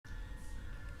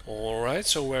Alright,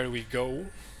 so where do we go?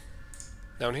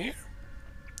 Down here?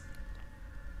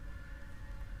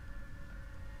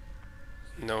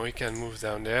 No, we can't move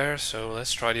down there, so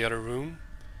let's try the other room.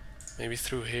 Maybe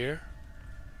through here.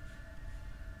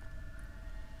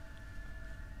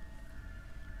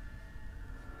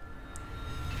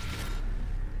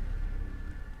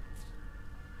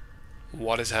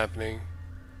 What is happening?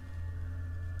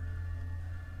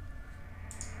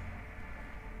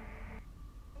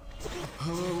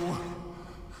 Hello?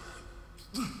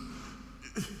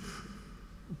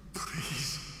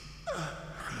 Please.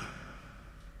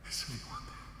 Is anyone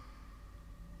there?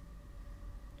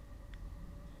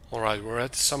 Alright, we're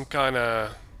at some kind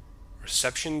of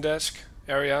reception desk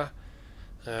area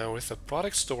with a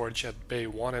product storage at bay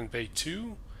 1 and bay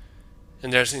 2.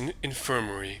 And there's an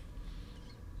infirmary.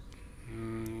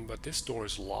 But this door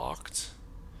is locked.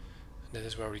 That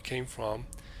is where we came from.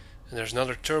 And there's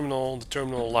another terminal. The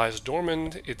terminal lies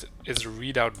dormant. It is a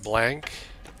readout blank.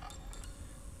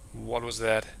 What was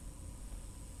that?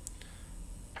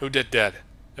 Who did that?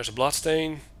 There's a blood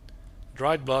stain.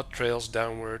 Dried blood trails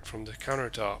downward from the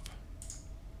countertop.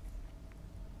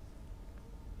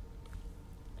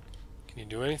 Can you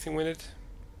do anything with it?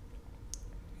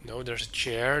 No, there's a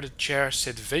chair. The chair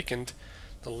sits vacant.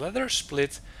 The leather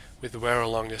split with wear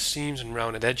along the seams and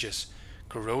rounded edges.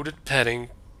 Corroded padding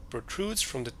protrudes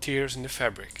from the tears in the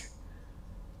fabric.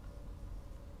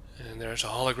 And there's a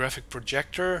holographic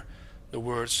projector. The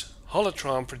words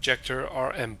Holotron projector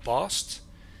are embossed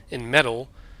in metal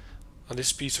on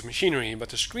this piece of machinery, but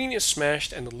the screen is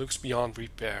smashed and it looks beyond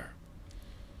repair.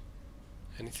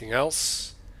 Anything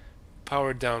else?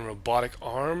 Powered down robotic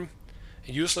arm.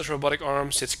 A useless robotic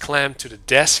arm sits clamped to the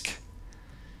desk.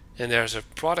 And there's a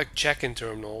product check-in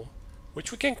terminal,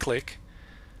 which we can click.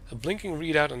 A blinking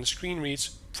readout on the screen reads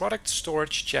product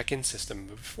storage check-in system.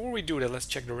 But before we do that, let's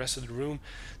check the rest of the room.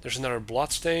 There's another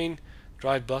blood stain,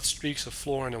 dried blood streaks of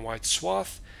floor in a white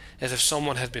swath, as if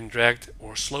someone had been dragged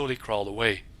or slowly crawled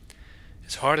away.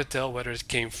 It's hard to tell whether it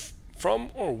came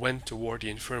from or went toward the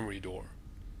infirmary door.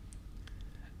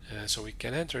 So we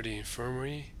can enter the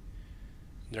infirmary.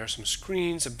 There are some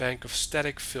screens, a bank of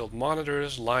static-filled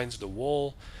monitors lines the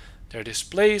wall. Their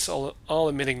displays all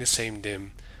emitting the same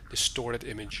dim, distorted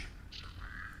image.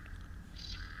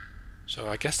 So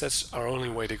I guess that's our only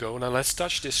way to go. Now let's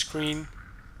touch this screen.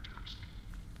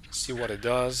 See what it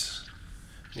does.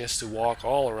 He has to walk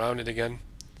all around it again.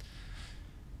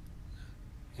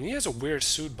 And he has a weird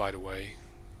suit, by the way.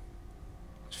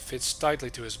 It fits tightly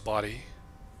to his body.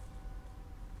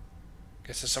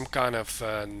 Guess it's some kind of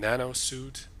nano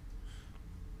suit.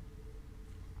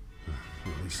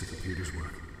 At least the computers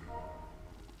work.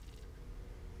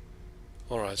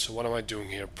 Alright, so what am I doing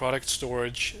here? Product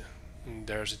storage. And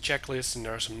there's a checklist and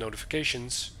there are some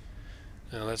notifications.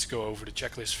 Let's go over the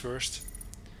checklist first.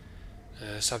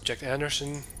 Subject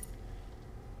Anderson.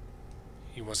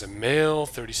 He was a male,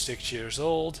 36 years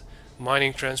old,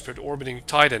 mining transport orbiting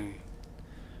Titan.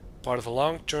 Part of a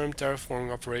long-term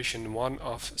terraforming operation, one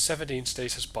of 17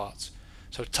 stasis pods.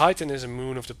 So Titan is a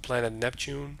moon of the planet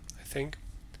Neptune, I think.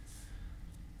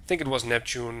 I think it was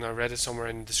Neptune, I read it somewhere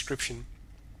in the description.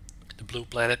 The blue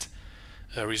planet.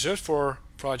 Reserved for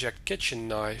Project Kitchen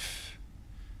Knife.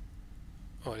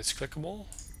 Oh, it's clickable?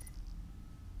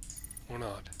 Or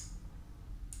not?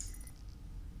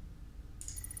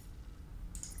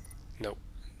 No.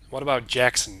 What about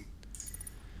Jackson?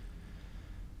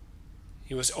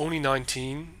 He was only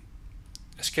 19.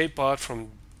 Escape pod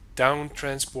from down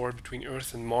transport between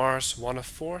Earth and Mars, one of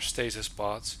 4 stasis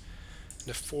pods.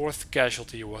 The 4th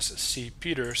casualty was C.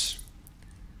 Peters.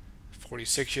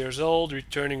 46 years old,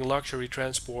 returning luxury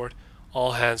transport,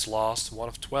 all hands lost, one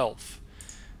of 12.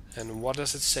 And what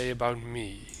does it say about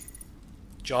me?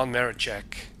 John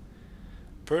Maracheck.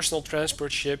 Personal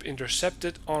transport ship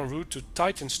intercepted en route to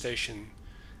Titan Station.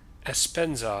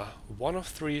 Espenza, one of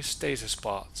 3 stasis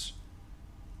pods.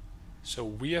 So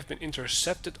we have been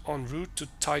intercepted en route to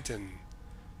Titan.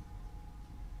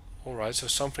 Alright, so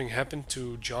something happened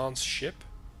to John's ship?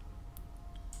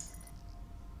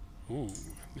 Ooh,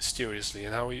 mysteriously,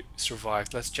 and how he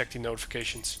survived. Let's check the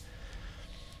notifications.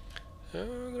 There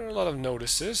are a lot of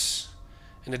notices.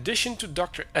 In addition to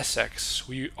Dr. Essex,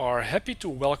 we are happy to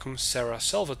welcome Sarah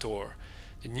Salvatore,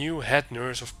 the new head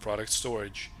nurse of product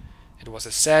storage. It was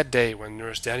a sad day when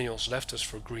Nurse Daniels left us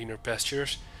for greener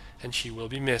pastures, and she will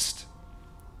be missed.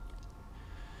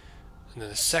 And then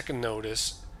the second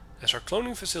notice, as our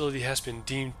cloning facility has been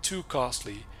deemed too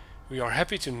costly, we are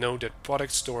happy to note that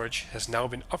product storage has now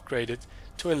been upgraded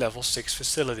to a level 6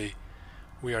 facility.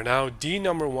 We are now the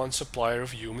 #1 supplier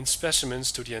of human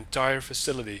specimens to the entire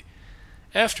facility.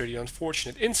 After the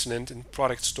unfortunate incident in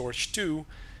Product Storage 2,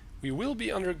 we will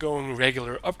be undergoing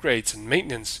regular upgrades and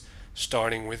maintenance,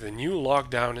 starting with a new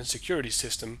lockdown and security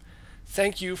system.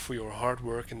 Thank you for your hard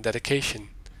work and dedication.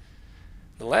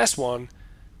 The last one,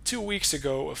 2 weeks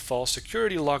ago, a false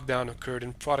security lockdown occurred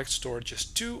in Product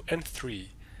Storages 2 and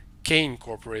 3. Kane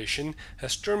Corporation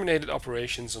has terminated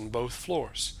operations on both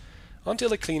floors,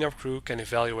 until a cleanup crew can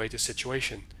evaluate the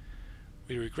situation.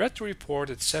 We regret to report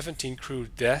that 17 crew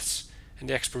deaths and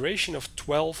the expiration of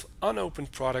 12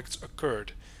 unopened products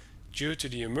occurred due to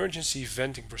the emergency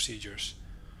venting procedures.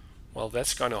 Well,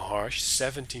 that's kind of harsh,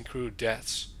 17 crew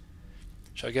deaths.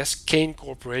 So I guess Kane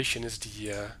Corporation is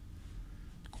the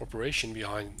corporation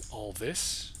behind all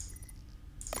this.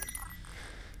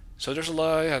 So there's a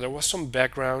lot, yeah, there was some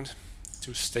background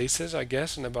to Stasis, I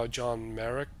guess, and about John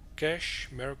Maracheck.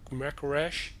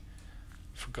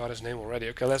 Forgot his name already.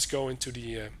 Okay, let's go into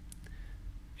the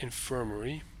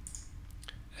infirmary.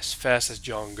 As fast as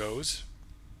John goes.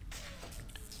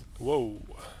 Whoa,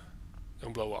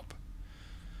 don't blow up.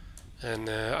 And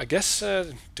I guess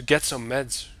to get some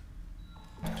meds,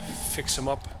 fix them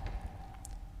up.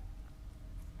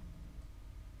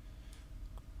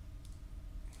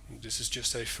 This is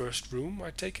just a first room,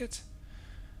 I take it.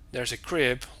 There's a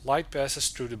crib. Light passes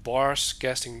through the bars,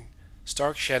 casting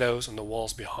stark shadows on the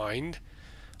walls behind.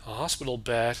 A hospital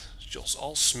bed, just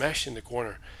all smashed in the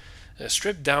corner. A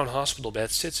stripped down hospital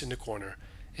bed sits in the corner,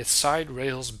 its side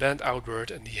rails bent outward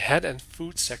and the head and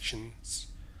foot sections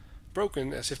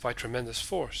broken as if by tremendous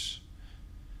force.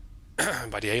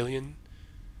 By the alien.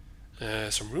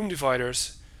 Some room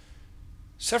dividers.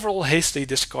 Several hastily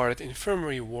discarded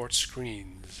infirmary ward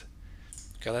screens.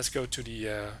 Okay, let's go to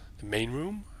the main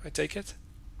room, I take it.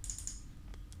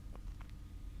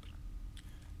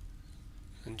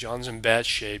 And John's in bad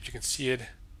shape, you can see it.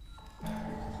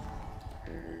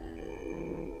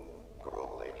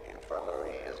 Groomlake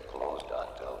Infirmary is closed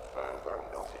until further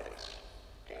notice.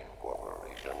 Game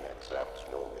Corporation accepts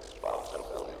no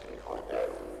responsibility for death.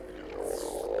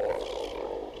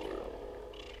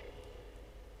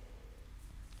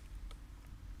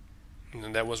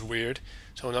 And that was weird.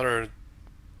 So another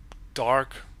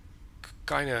dark,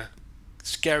 kind of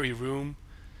scary room.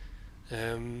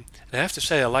 And I have to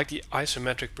say, I like the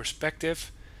isometric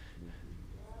perspective.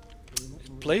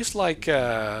 It plays like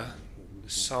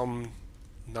some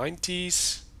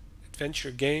 90s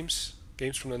adventure games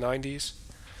from the 90s.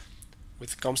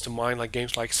 Which comes to mind like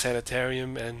games like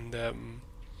Sanitarium and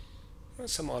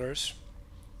some others.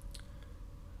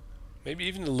 Maybe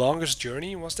even The Longest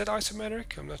Journey, was that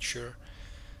isometric? I'm not sure.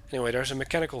 Anyway, there's a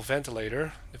mechanical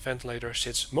ventilator. The ventilator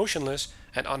sits motionless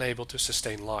and unable to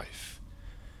sustain life.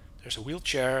 There's a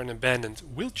wheelchair, an abandoned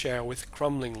wheelchair with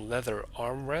crumbling leather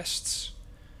armrests.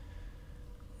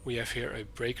 We have here a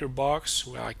breaker box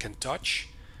where I can touch.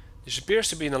 This appears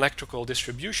to be an electrical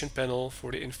distribution panel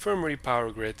for the infirmary power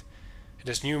grid. It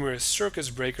has numerous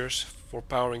circuit breakers for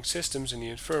powering systems in the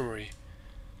infirmary.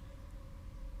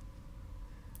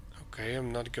 Okay,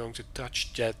 I'm not going to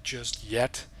touch that just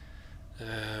yet.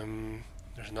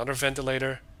 There's another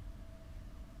ventilator.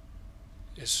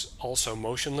 It's also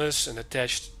motionless. An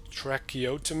attached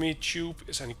tracheotomy tube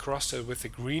is encrusted with a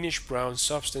greenish-brown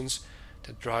substance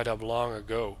that dried up long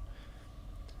ago.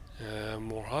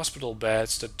 More hospital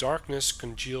beds. The darkness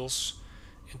congeals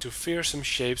into fearsome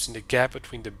shapes in the gap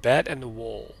between the bed and the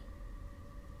wall.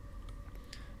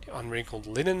 The unwrinkled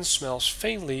linen smells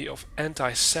faintly of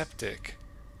antiseptic.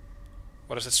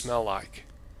 What does it smell like?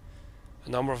 A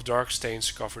number of dark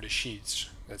stains cover the sheets.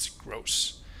 That's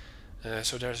gross.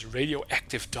 So there's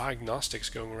radioactive diagnostics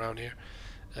going around here.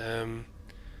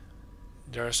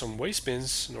 There are some waste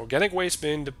bins. An organic waste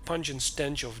bin. The pungent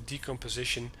stench of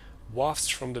decomposition wafts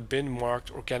from the bin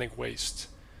marked organic waste.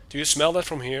 Do you smell that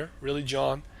from here? Really,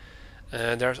 John?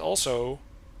 There's also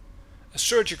a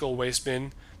surgical waste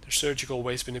bin. The surgical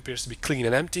waste bin appears to be clean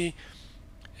and empty.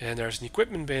 And there's an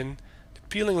equipment bin. The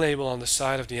peeling label on the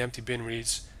side of the empty bin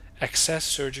reads "Access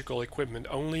surgical equipment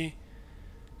only."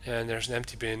 And there's an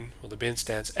empty bin. Well, the bin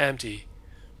stands empty.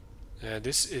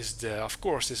 This is the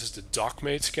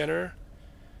DocMate scanner.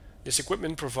 This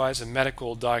equipment provides a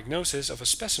medical diagnosis of a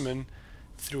specimen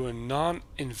through a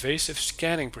non-invasive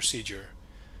scanning procedure.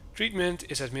 Treatment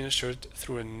is administered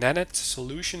through a nanite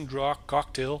solution drug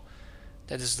cocktail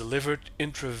that is delivered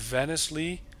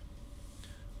intravenously.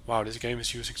 Wow, this game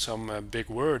is using some big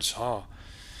words, huh?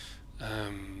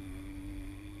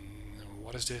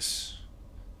 What is this?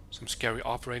 Some scary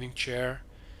operating chair.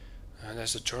 And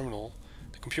there's the terminal.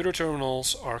 The computer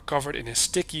terminals are covered in a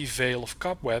sticky veil of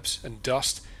cobwebs and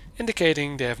dust,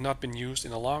 indicating they have not been used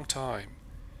in a long time.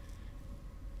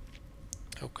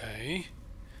 Okay.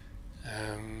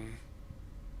 And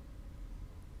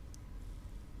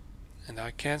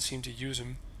I can't seem to use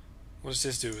them. What does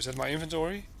this do? Is that my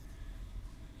inventory?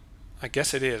 I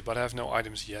guess it is, but I have no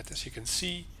items yet, as you can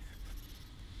see.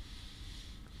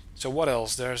 So what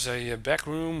else? There's a back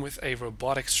room with a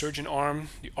robotic surgeon arm.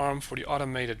 The arm for the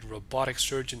automated robotic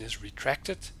surgeon is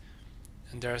retracted.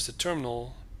 And there's the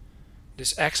terminal.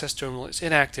 This access terminal is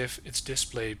inactive. It's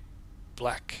displayed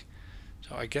black.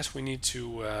 So I guess we need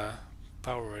to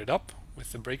power it up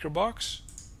with the breaker box.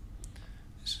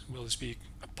 Will this be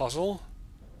a puzzle?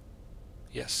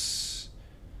 Yes.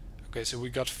 Okay, so we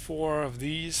got 4 of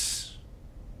these.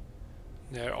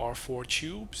 There are 4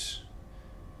 tubes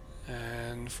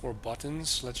and 4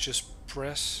 buttons. Let's just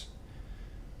press.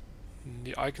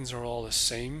 The icons are all the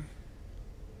same.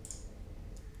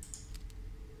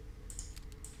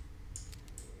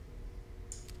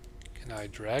 Can I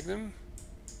drag them?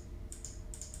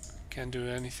 Can't do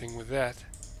anything with that.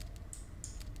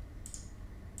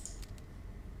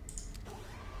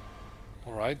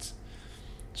 Alright,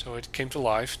 so it came to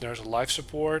life. There's a life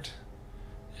support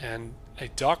and a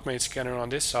dockmate scanner on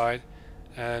this side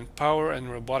and power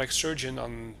and robotic surgeon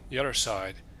on the other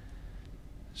side.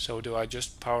 So do I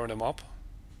just power them up?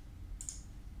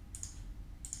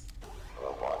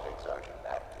 Robotic surgeon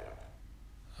active.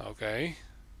 Okay.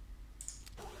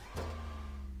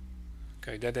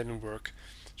 Okay, that didn't work.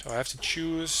 So I have to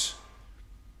choose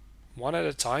one at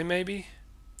a time maybe?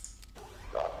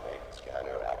 Dockmate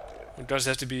scanner active. Or does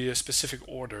it have to be a specific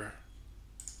order?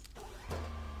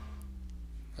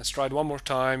 Let's try it one more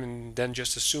time and then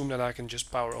just assume that I can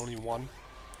just power only one.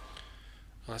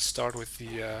 Let's start with the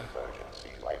Emergency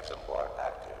life support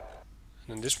active.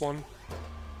 and then this one.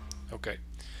 Okay.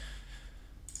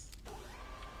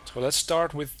 So let's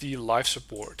start with the life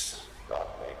support.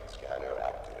 Dockmate scanner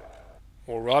active.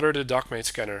 Or rather the dockmate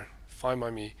scanner. Fine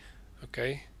by me.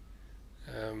 Okay.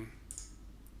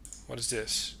 What is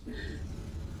this?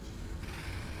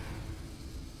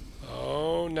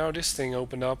 Oh, now this thing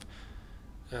opened up.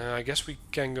 I guess we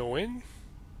can go in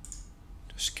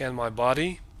to scan my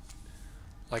body,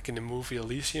 like in the movie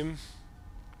Elysium.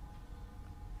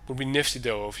 Would be nifty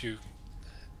though if you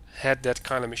had that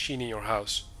kind of machine in your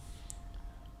house.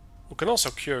 We can also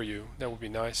cure you. That would be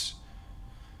nice.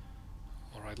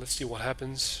 All right, let's see what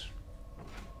happens.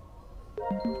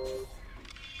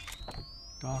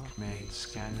 Dockmate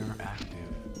scanner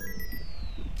active.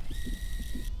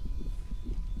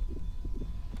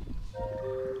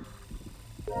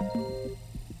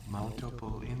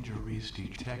 Multiple injuries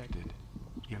detected.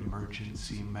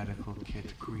 Emergency medical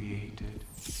kit created.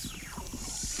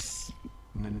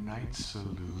 Nanite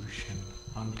solution,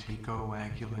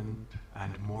 anticoagulant,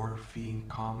 and morphine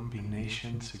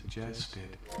combination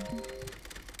suggested.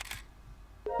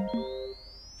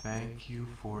 Thank you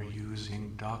for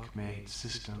using Dockmate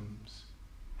systems.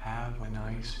 Have a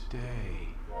nice day.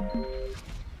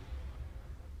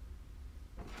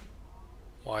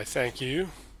 Why, thank you.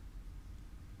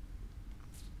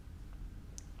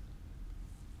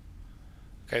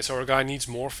 Okay, so our guy needs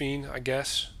morphine, I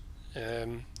guess.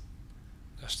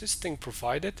 Does this thing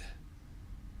provide it?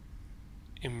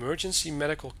 Emergency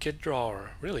medical kit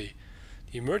drawer. Really?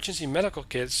 The emergency medical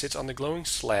kit sits on the glowing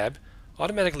slab,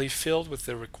 automatically filled with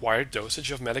the required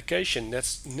dosage of medication.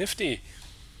 That's nifty.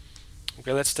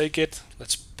 Okay, let's take it.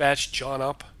 Let's patch John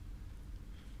up.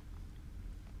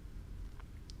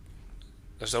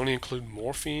 Does it only include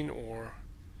morphine or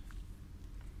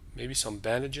maybe some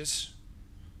bandages?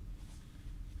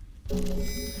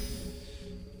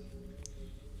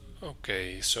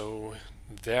 Okay, so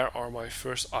there are my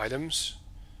first items.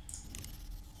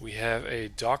 We have a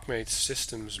Dockmate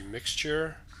Systems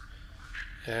mixture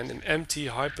and an empty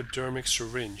hypodermic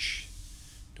syringe.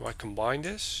 Do I combine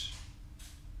this?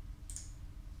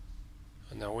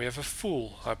 And now we have a full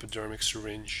hypodermic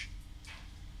syringe.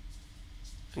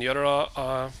 And the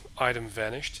other item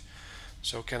vanished.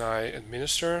 So can I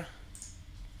administer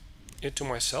it to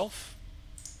myself?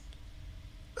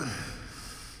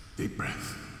 Deep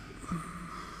breath.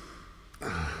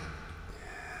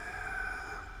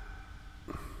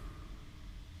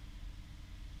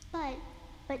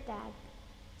 But Dad,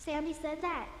 Sandy said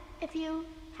that if you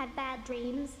have bad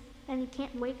dreams and you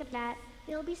can't wake up that,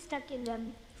 you'll be stuck in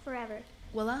them forever.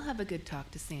 Well, I'll have a good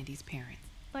talk to Sandy's parents.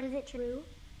 But is it true?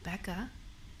 Becca,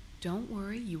 don't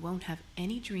worry, you won't have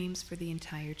any dreams for the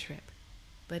entire trip.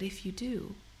 But if you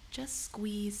do, just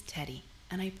squeeze Teddy,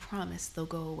 and I promise they'll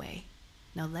go away.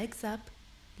 Now legs up,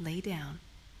 lay down.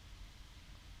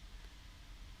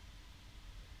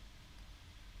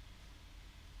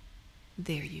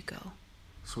 There you go.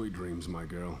 Sweet dreams, my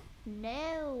girl.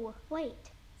 No. Wait.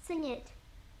 Sing it.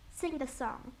 Sing the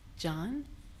song. John,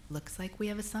 looks like we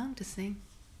have a song to sing.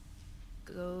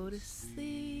 Go to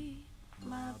sleep,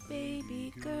 my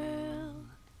baby girl,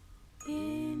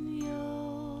 in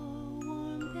your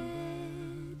warm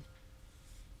bed.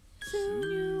 Soon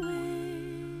you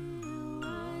will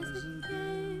rise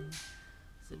again,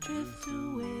 so drift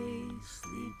away,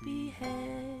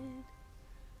 sleepyhead.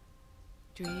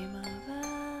 Dream of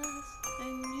us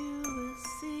and you will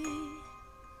see,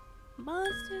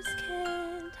 monsters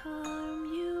can't harm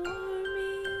you or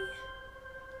me.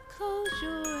 Close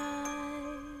your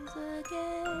eyes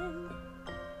again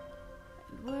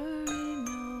and worry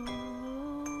no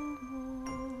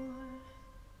more.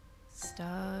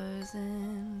 Stars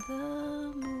and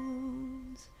the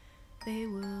moons, they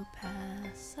will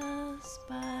pass us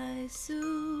by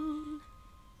soon.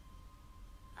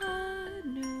 A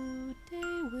new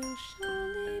day will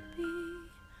surely be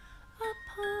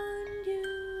upon you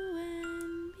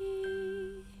and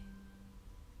me.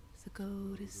 So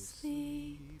go to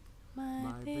sleep,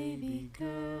 my baby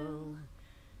girl,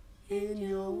 in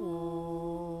your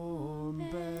warm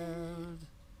bed.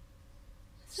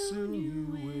 Soon you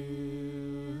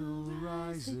will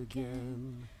rise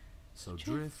again, so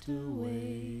drift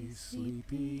away,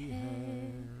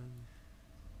 sleepyhead.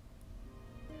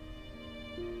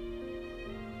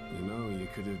 You know, you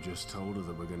could have just told her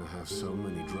that we're gonna have so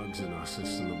many drugs in our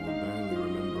system that we'll barely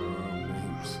remember our own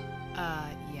names.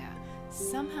 Yeah.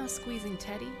 Somehow squeezing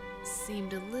Teddy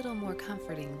seemed a little more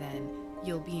comforting than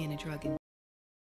you'll be in a drug